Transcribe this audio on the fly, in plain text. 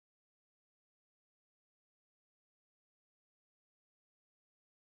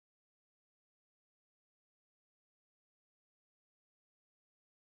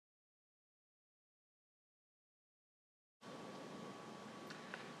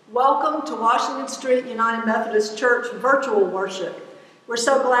Welcome to Washington Street United Methodist Church virtual worship. We're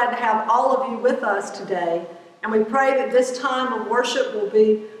so glad to have all of you with us today, and we pray that this time of worship will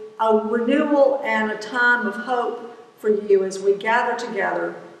be a renewal and a time of hope for you as we gather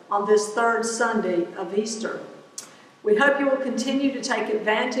together on this third Sunday of Easter. We hope you will continue to take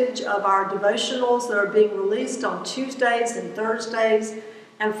advantage of our devotionals that are being released on Tuesdays and Thursdays,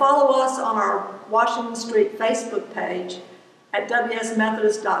 and follow us on our Washington Street Facebook page at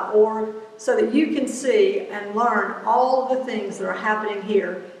wsmethodist.org so that you can see and learn all of the things that are happening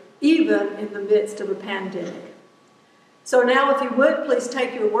here, even in the midst of a pandemic. So now, if you would, please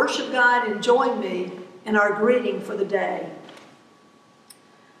take your worship guide and join me in our greeting for the day.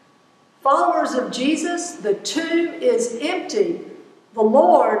 Followers of Jesus, the tomb is empty. The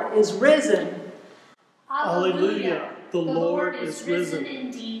Lord is risen. Hallelujah. The Lord is risen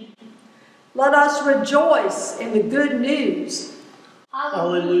indeed. Let us rejoice in the good news.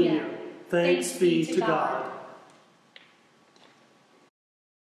 Hallelujah. Thanks be to God.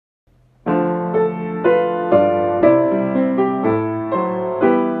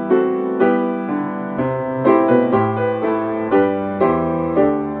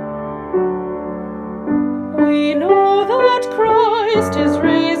 We know that Christ is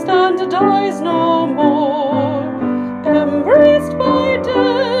raised and dies no more. Embraced by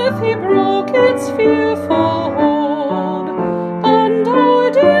death, he broke its fearful hold, and our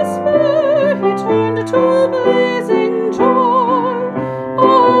despair he turned to blazing joy.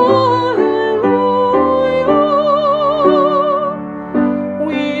 Alleluia!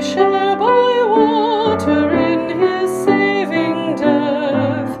 We share by water in his saving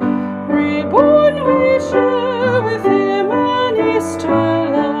death. Reborn we share with him an Easter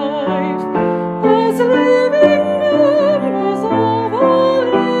life, as living members of a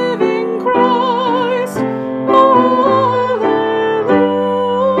living Christ. Alleluia!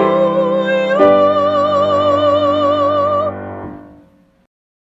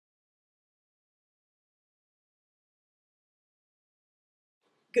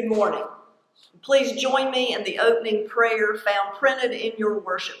 Good morning. Please join me in the opening prayer found printed in your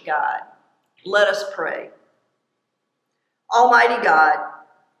worship guide. Let us pray. Almighty God,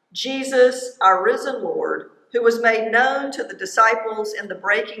 Jesus, our risen Lord, who was made known to the disciples in the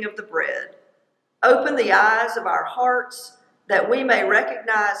breaking of the bread, open the eyes of our hearts that we may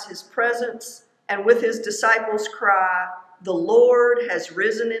recognize his presence and with his disciples cry, "The Lord has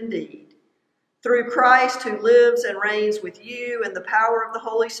risen indeed." Through Christ who lives and reigns with you in the power of the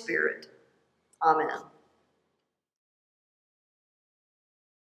Holy Spirit. Amen.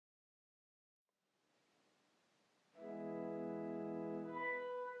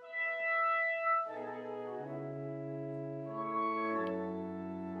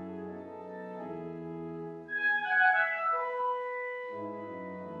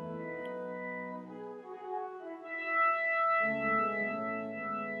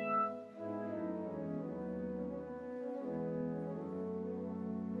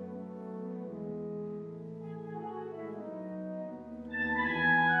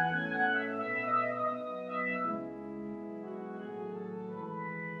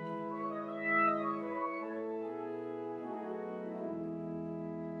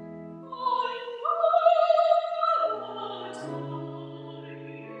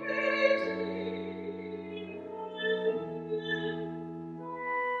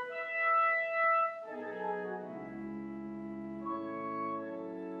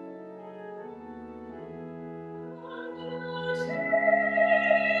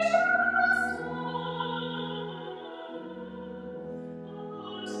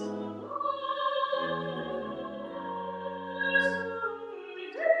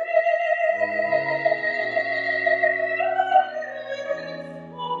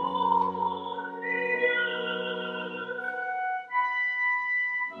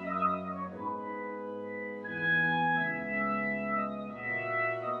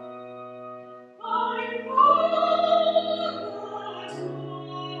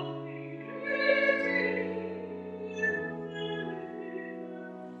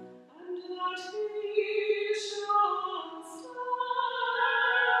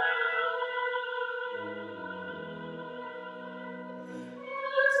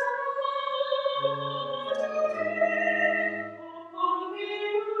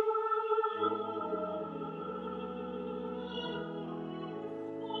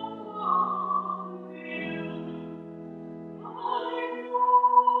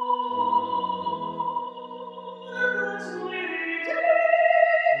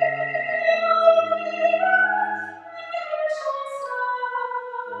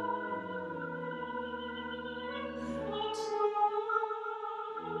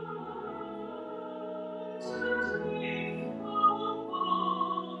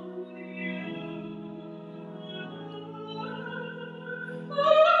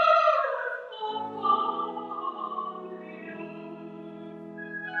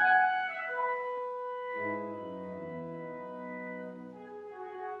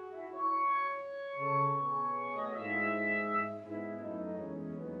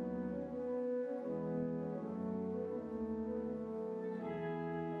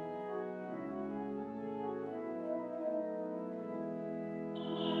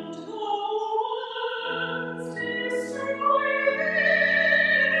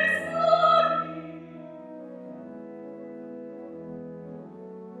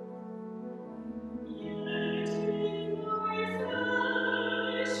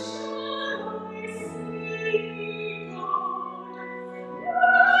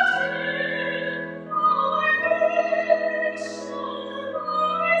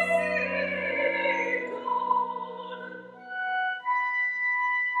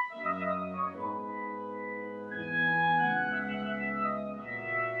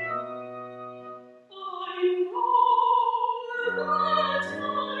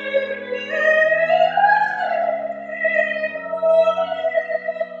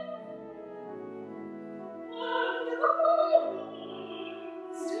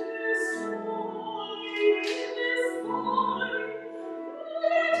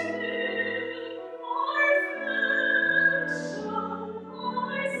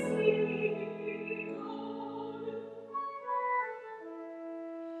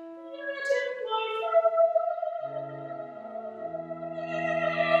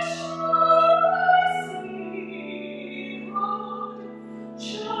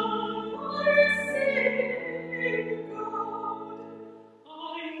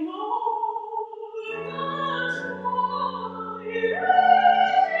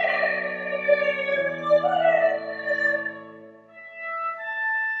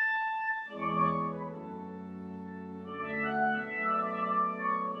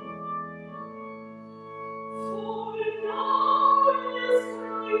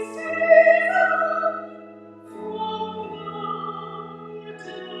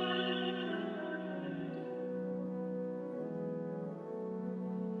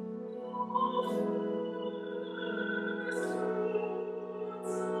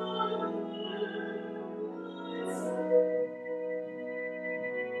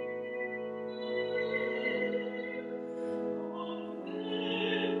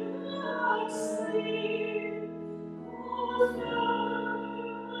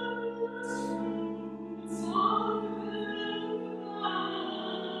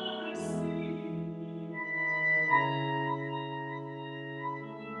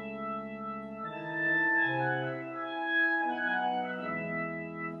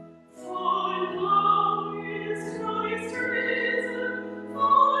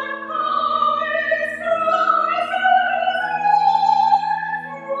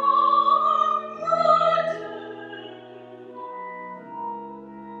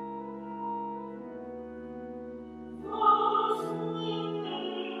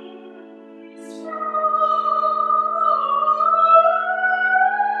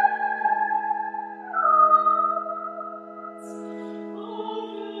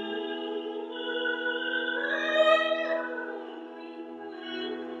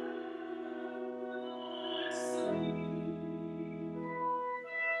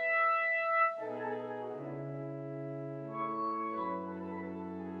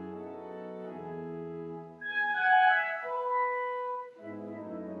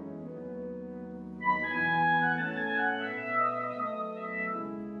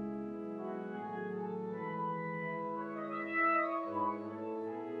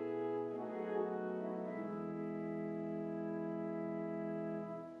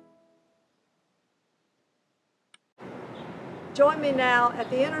 Join me now at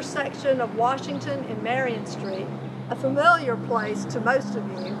the intersection of Washington and Marion Street, a familiar place to most of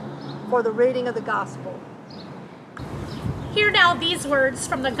you, for the reading of the Gospel. Hear now these words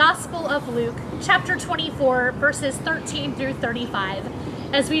from the Gospel of Luke, chapter 24, verses 13 through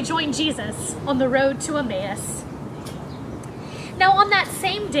 35, as we join Jesus on the road to Emmaus. Now on that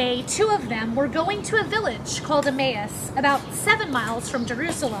same day, 2 of them were going to a village called Emmaus, about 7 miles from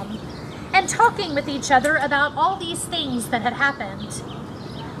Jerusalem, and talking with each other about all these things that had happened.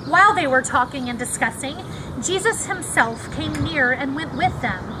 While they were talking and discussing, Jesus himself came near and went with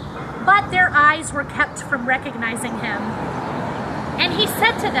them, but their eyes were kept from recognizing him. And he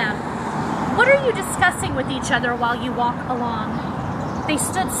said to them, "What are you discussing with each other while you walk along?" They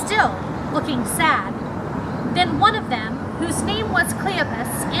stood still, looking sad. Then one of them, whose name was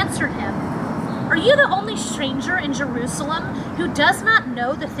Cleopas, answered him, "Are you the only stranger in Jerusalem who does not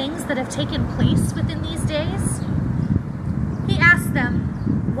know the things that have taken place within these days?" He asked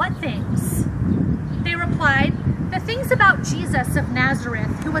them, "What things?" They replied, "The things about Jesus of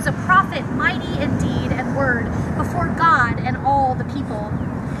Nazareth, who was a prophet, mighty in deed and word before God and all the people,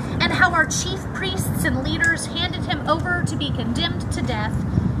 and how our chief priests and leaders handed him over to be condemned to death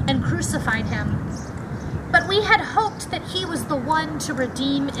and crucified him. But we had hoped that he was the one to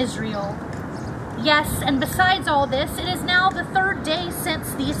redeem Israel. Yes, and besides all this, it is now the 3rd day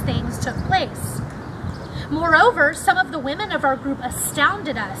since these things took place. Moreover, some of the women of our group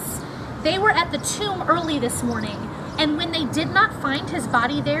astounded us. They were at the tomb early this morning, and when they did not find his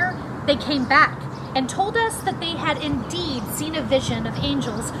body there, they came back and told us that they had indeed seen a vision of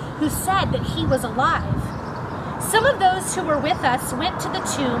angels who said that he was alive. Some of those who were with us went to the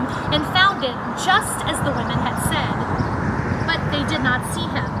tomb and found it just as the women had said, but they did not see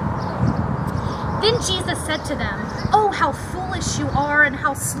him." Then Jesus said to them, "Oh, how foolish you are and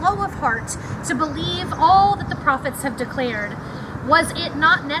how slow of heart to believe all that the prophets have declared. Was it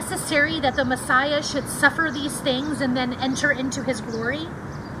not necessary that the Messiah should suffer these things and then enter into his glory?"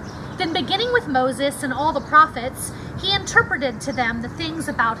 Then, beginning with Moses and all the prophets, he interpreted to them the things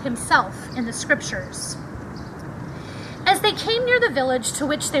about himself in the scriptures. As they came near the village to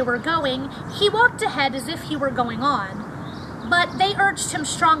which they were going, he walked ahead as if he were going on. But they urged him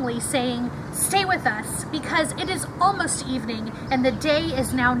strongly, saying, "Stay with us, because it is almost evening, and the day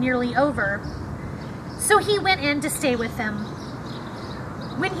is now nearly over." So he went in to stay with them.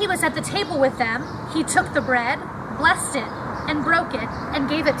 When he was at the table with them, he took the bread, blessed it, and broke it, and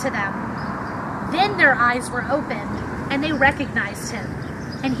gave it to them. Then their eyes were opened, and they recognized him,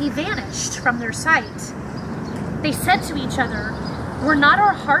 and he vanished from their sight. They said to each other, "Were not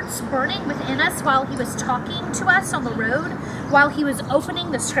our hearts burning within us while he was talking to us on the road, while he was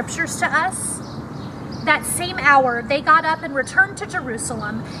opening the scriptures to us?" That same hour they got up and returned to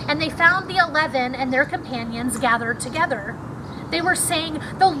Jerusalem, and they found the 11 and their companions gathered together. They were saying,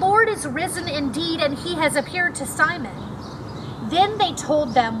 "The Lord is risen indeed, and he has appeared to Simon." Then they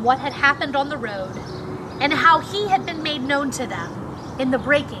told them what had happened on the road, and how he had been made known to them in the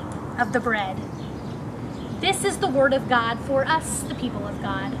breaking of the bread. This is the word of God for us, the people of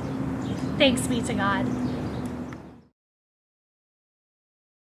God. Thanks be to God.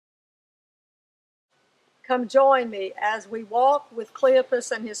 Come join me as we walk with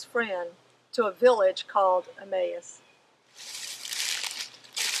Cleopas and his friend to a village called Emmaus.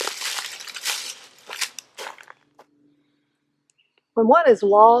 When one is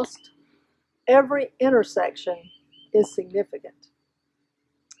lost, every intersection is significant.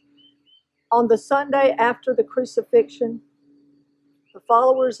 On the Sunday after the crucifixion, the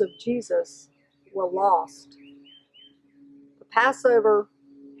followers of Jesus were lost. The Passover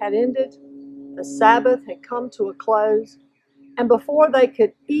had ended, the Sabbath had come to a close, and before they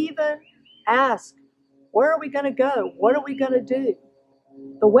could even ask, "Where are we going to go? What are we going to do?"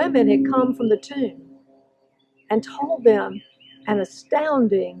 the women had come from the tomb and told them an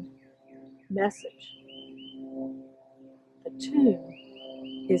astounding message. The tomb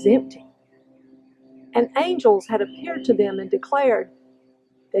is empty. And angels had appeared to them and declared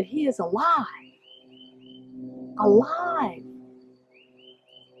that he is alive. Alive.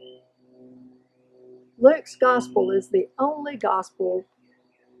 Luke's gospel is the only gospel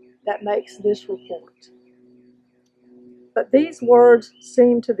that makes this report. But these words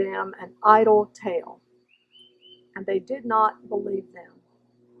seemed to them an idle tale, and they did not believe them.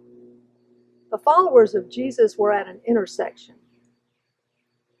 The followers of Jesus were at an intersection.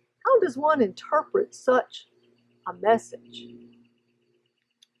 How does one interpret such a message?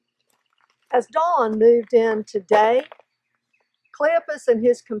 As dawn moved in today, Cleopas and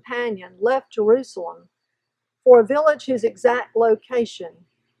his companion left Jerusalem for a village whose exact location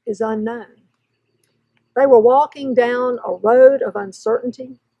is unknown. They were walking down a road of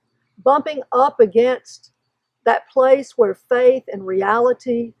uncertainty, bumping up against that place where faith and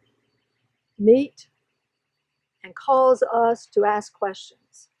reality meet and cause us to ask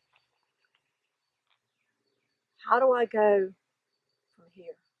questions. How do I go from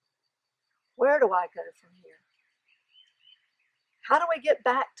here? Where do I go from here? How do we get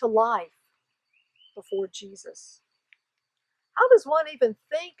back to life before Jesus? How does one even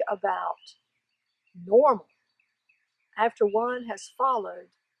think about normal after one has followed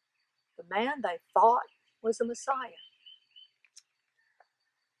the man they thought was a Messiah?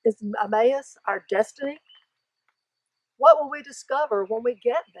 Is Emmaus our destiny? What will we discover when we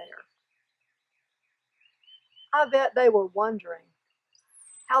get there? I bet they were wondering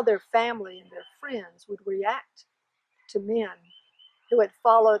how their family and their friends would react to men who had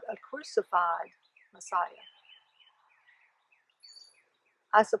followed a crucified Messiah.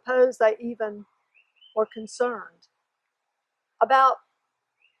 I suppose they even were concerned about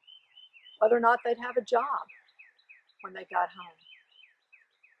whether or not they'd have a job when they got home.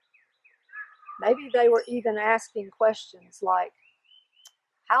 Maybe they were even asking questions like,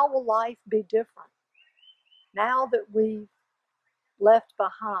 how will life be different now that we've left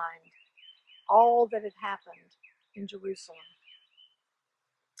behind all that had happened in Jerusalem?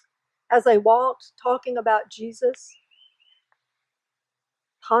 As they walked, talking about Jesus,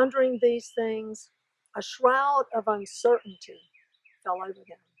 pondering these things, a shroud of uncertainty fell over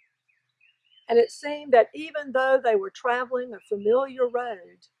them. And it seemed that even though they were traveling a familiar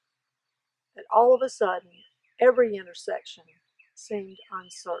road, that all of a sudden, every intersection seemed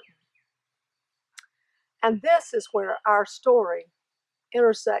uncertain. And this is where our story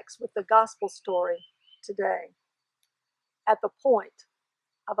intersects with the gospel story today, at the point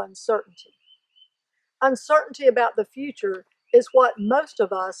of uncertainty. Uncertainty about the future is what most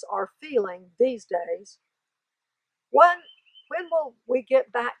of us are feeling these days. When will we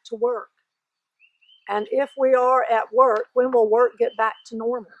get back to work? And if we are at work, when will work get back to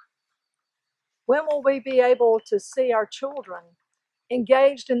normal? When will we be able to see our children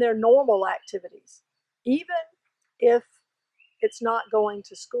engaged in their normal activities, even if it's not going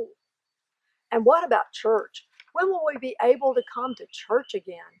to school? And what about church? When will we be able to come to church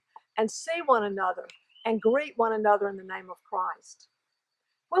again and see one another and greet one another in the name of Christ?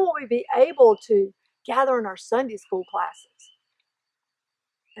 When will we be able to gather in our Sunday school classes,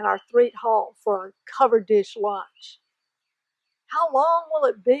 in our Threat Hall for a covered dish lunch? How long will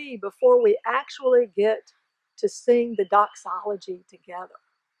it be before we actually get to sing the doxology together?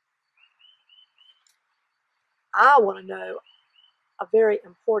 I want to know a very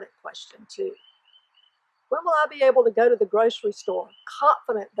important question too. When will I be able to go to the grocery store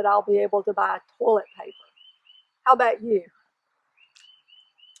confident that I'll be able to buy toilet paper? How about you?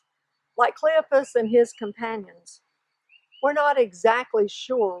 Like Cleopas and his companions, we're not exactly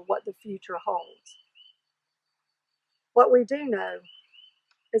sure what the future holds. What we do know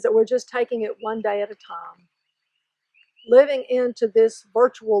is that we're just taking it one day at a time, living into this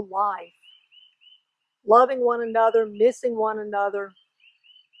virtual life, loving one another, missing one another,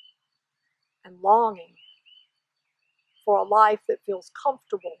 and longing for a life that feels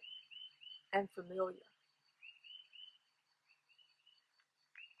comfortable and familiar.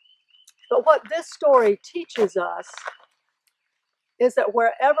 But what this story teaches us is that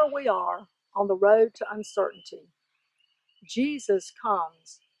wherever we are on the road to uncertainty, Jesus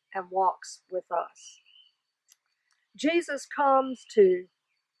comes and walks with us. Jesus comes to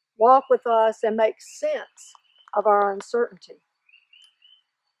walk with us and make sense of our uncertainty,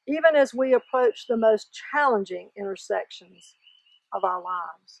 even as we approach the most challenging intersections of our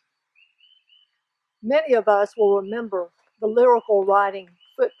lives. Many of us will remember the lyrical writing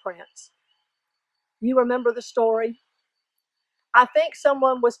Footprints. You remember the story? I think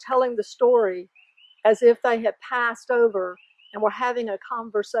someone was telling the story as if they had passed over and were having a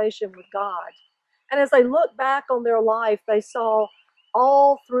conversation with God. And as they looked back on their life, they saw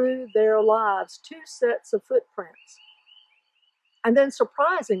all through their lives 2 sets of footprints. And then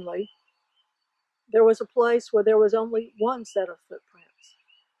surprisingly, there was a place where there was only 1 set of footprints.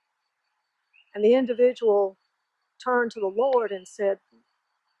 And the individual turned to the Lord and said,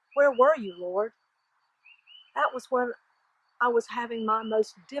 "Where were you, Lord? That was when I was having my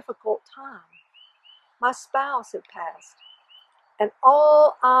most difficult time. My spouse had passed, and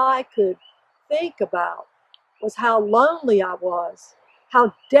all I could think about was how lonely I was,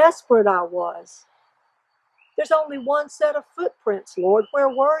 how desperate I was. There's only 1 set of footprints, Lord. Where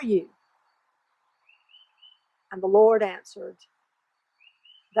were you?" And the Lord answered,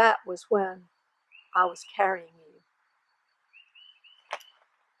 "That was when I was carrying you."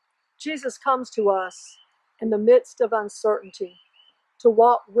 Jesus comes to us in the midst of uncertainty to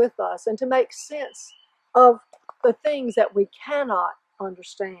walk with us and to make sense of the things that we cannot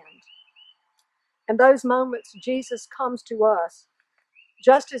understand. In those moments, Jesus comes to us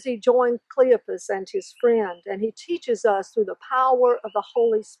just as he joined Cleopas and his friend, and he teaches us through the power of the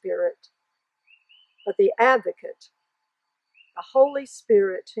Holy Spirit. But the advocate, the Holy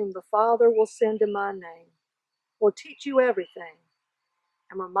Spirit, whom the Father will send in my name, will teach you everything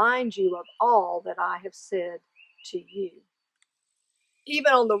and remind you of all that I have said to you.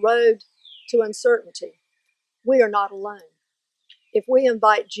 Even on the road to uncertainty, we are not alone. If we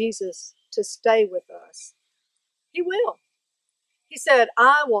invite Jesus to stay with us, he will. He said,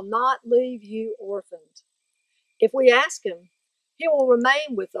 "I will not leave you orphaned." If we ask him, he will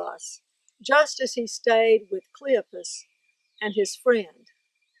remain with us, just as he stayed with Cleopas and his friend,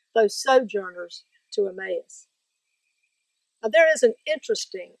 those sojourners to Emmaus. Now, there is an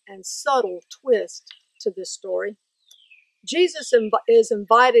interesting and subtle twist to this story. Jesus is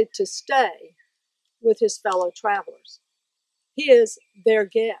invited to stay with his fellow travelers. He is their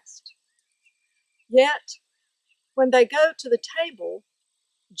guest. Yet, when they go to the table,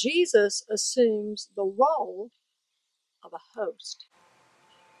 Jesus assumes the role of a host.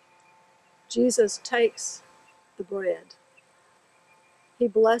 Jesus takes the bread. He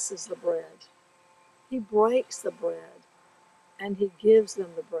blesses the bread. He breaks the bread, and he gives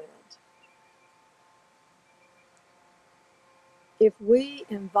them the bread. If we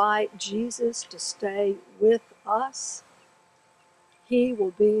invite Jesus to stay with us, he will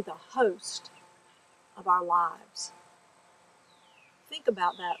be the host of our lives. Think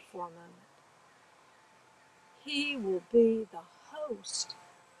about that for a moment. He will be the host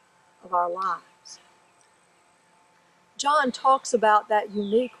of our lives. John talks about that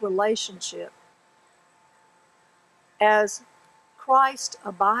unique relationship as Christ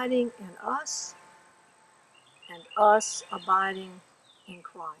abiding in us and us abiding in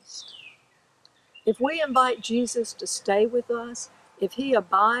Christ. If we invite Jesus to stay with us, if he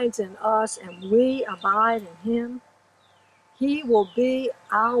abides in us and we abide in him, he will be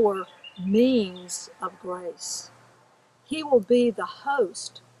our means of grace. He will be the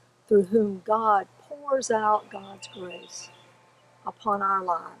host through whom God pours out God's grace upon our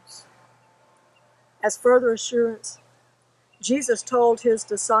lives. As further assurance, Jesus told his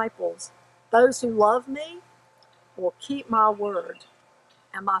disciples, "Those who love me will keep my word,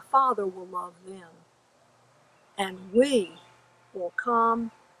 and my Father will love them, and we will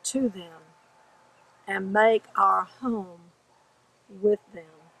come to them and make our home with them."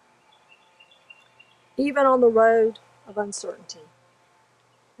 Even on the road of uncertainty,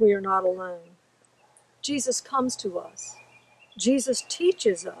 we are not alone. Jesus comes to us. Jesus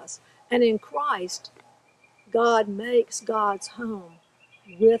teaches us, and in Christ, God makes God's home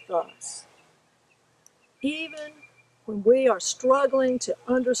with us. Even when we are struggling to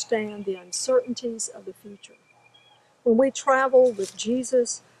understand the uncertainties of the future, when we travel with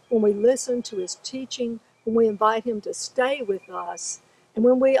Jesus, when we listen to his teaching, when we invite him to stay with us, and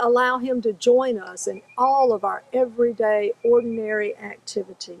when we allow him to join us in all of our everyday, ordinary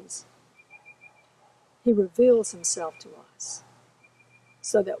activities, he reveals himself to us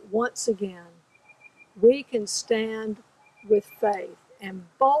so that once again we can stand with faith and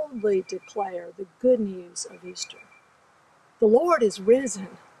boldly declare the good news of Easter. The Lord is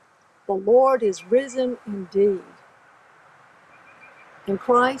risen. The Lord is risen indeed. In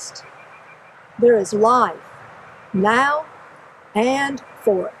Christ, there is life, now and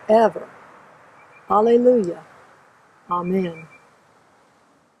forever. Hallelujah. Amen.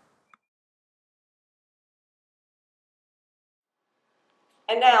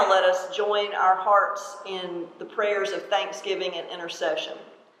 And now let us join our hearts in the prayers of thanksgiving and intercession.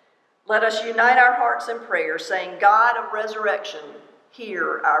 Let us unite our hearts in prayer, saying, "God of resurrection,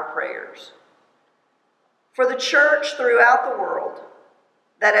 hear our prayers." For the church throughout the world,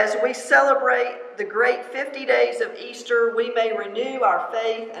 that as we celebrate the great 50 days of Easter, we may renew our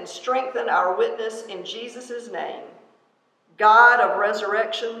faith and strengthen our witness in Jesus' name. God of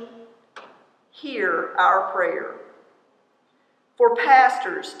resurrection, hear our prayer. For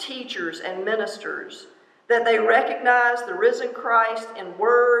pastors, teachers, and ministers, that they recognize the risen Christ in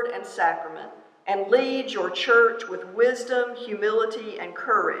word and sacrament, and lead your church with wisdom, humility, and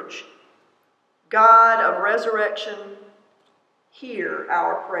courage. God of resurrection, hear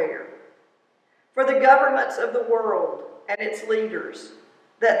our prayer. For the governments of the world and its leaders,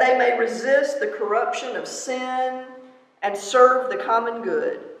 that they may resist the corruption of sin and serve the common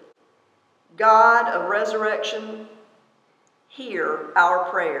good. God of resurrection, hear our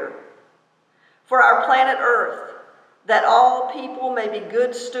prayer. For our planet Earth, that all people may be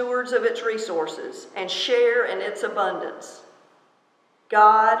good stewards of its resources and share in its abundance.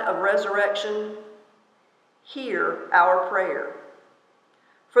 God of resurrection, hear our prayer.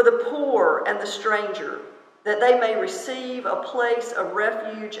 For the poor and the stranger, that they may receive a place of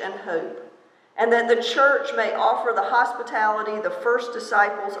refuge and hope, and that the church may offer the hospitality the first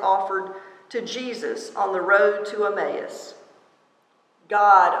disciples offered to Jesus on the road to Emmaus.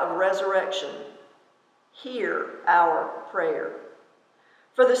 God of resurrection, hear our prayer.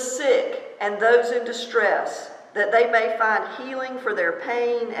 For the sick and those in distress, that they may find healing for their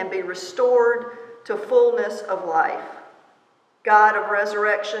pain and be restored to fullness of life. God of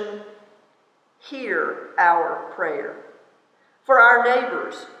resurrection, hear our prayer. For our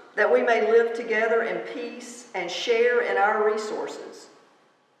neighbors, that we may live together in peace and share in our resources.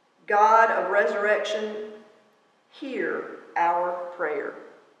 God of resurrection, hear our prayer.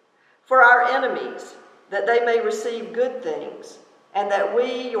 For our enemies, that they may receive good things, and that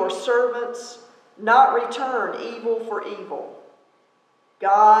we, your servants, not return evil for evil.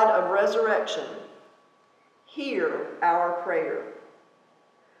 God of resurrection, hear our prayer.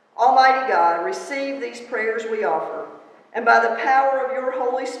 Almighty God, receive these prayers we offer, and by the power of your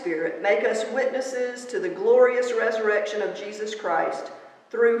Holy Spirit, make us witnesses to the glorious resurrection of Jesus Christ,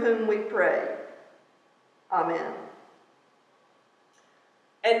 through whom we pray. Amen.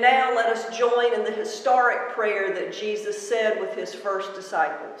 And now let us join in the historic prayer that Jesus said with his first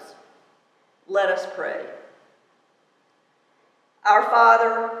disciples. Let us pray. Our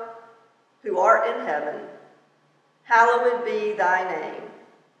Father, who art in heaven, hallowed be thy name.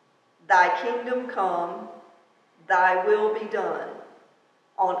 Thy kingdom come, thy will be done,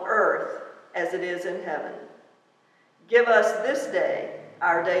 on earth as it is in heaven. Give us this day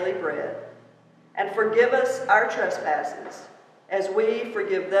our daily bread, and forgive us our trespasses, as we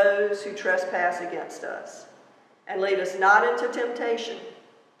forgive those who trespass against us. And lead us not into temptation,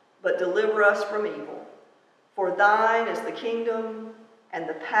 but deliver us from evil. For thine is the kingdom, and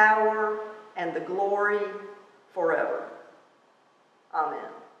the power, and the glory forever.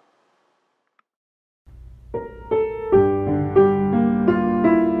 Amen.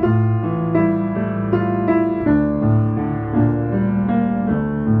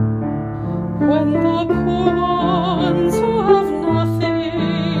 When the poor ones who have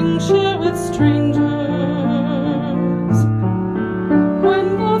nothing share with strangers,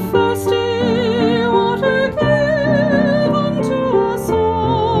 when the thirsty water give unto us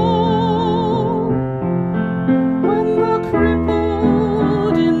all, when the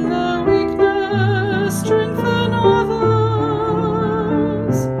crippled in their weakness strengthen others,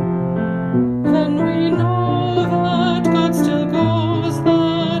 then we know that God still goes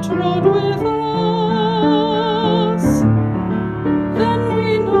that road with us. Then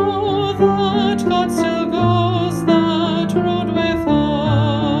we know that God still goes that road with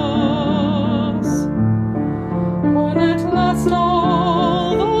us. When at last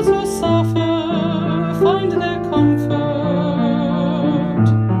all those who suffer find their comfort,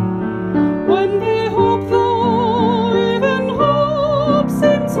 when they hope though even hope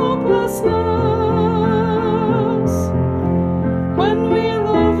seems hopelessness, when we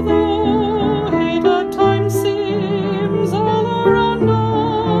love though hate at times seems all around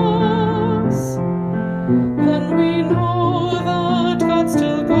us, then we know that God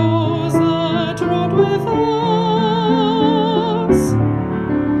still goes that road with us.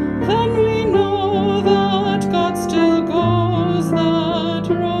 Then we know that God still goes that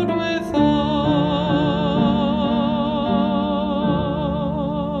road with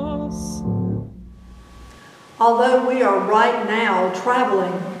us. Although we are right now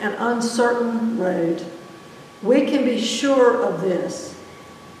traveling an uncertain road, we can be sure of this.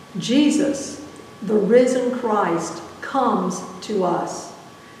 Jesus, the risen Christ, comes to us.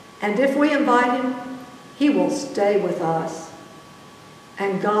 And if we invite him, he will stay with us.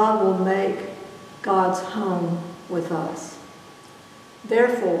 And God will make God's home with us.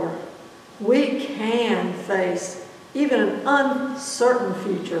 Therefore, we can face even an uncertain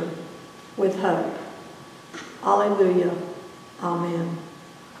future with hope. Alleluia. Amen.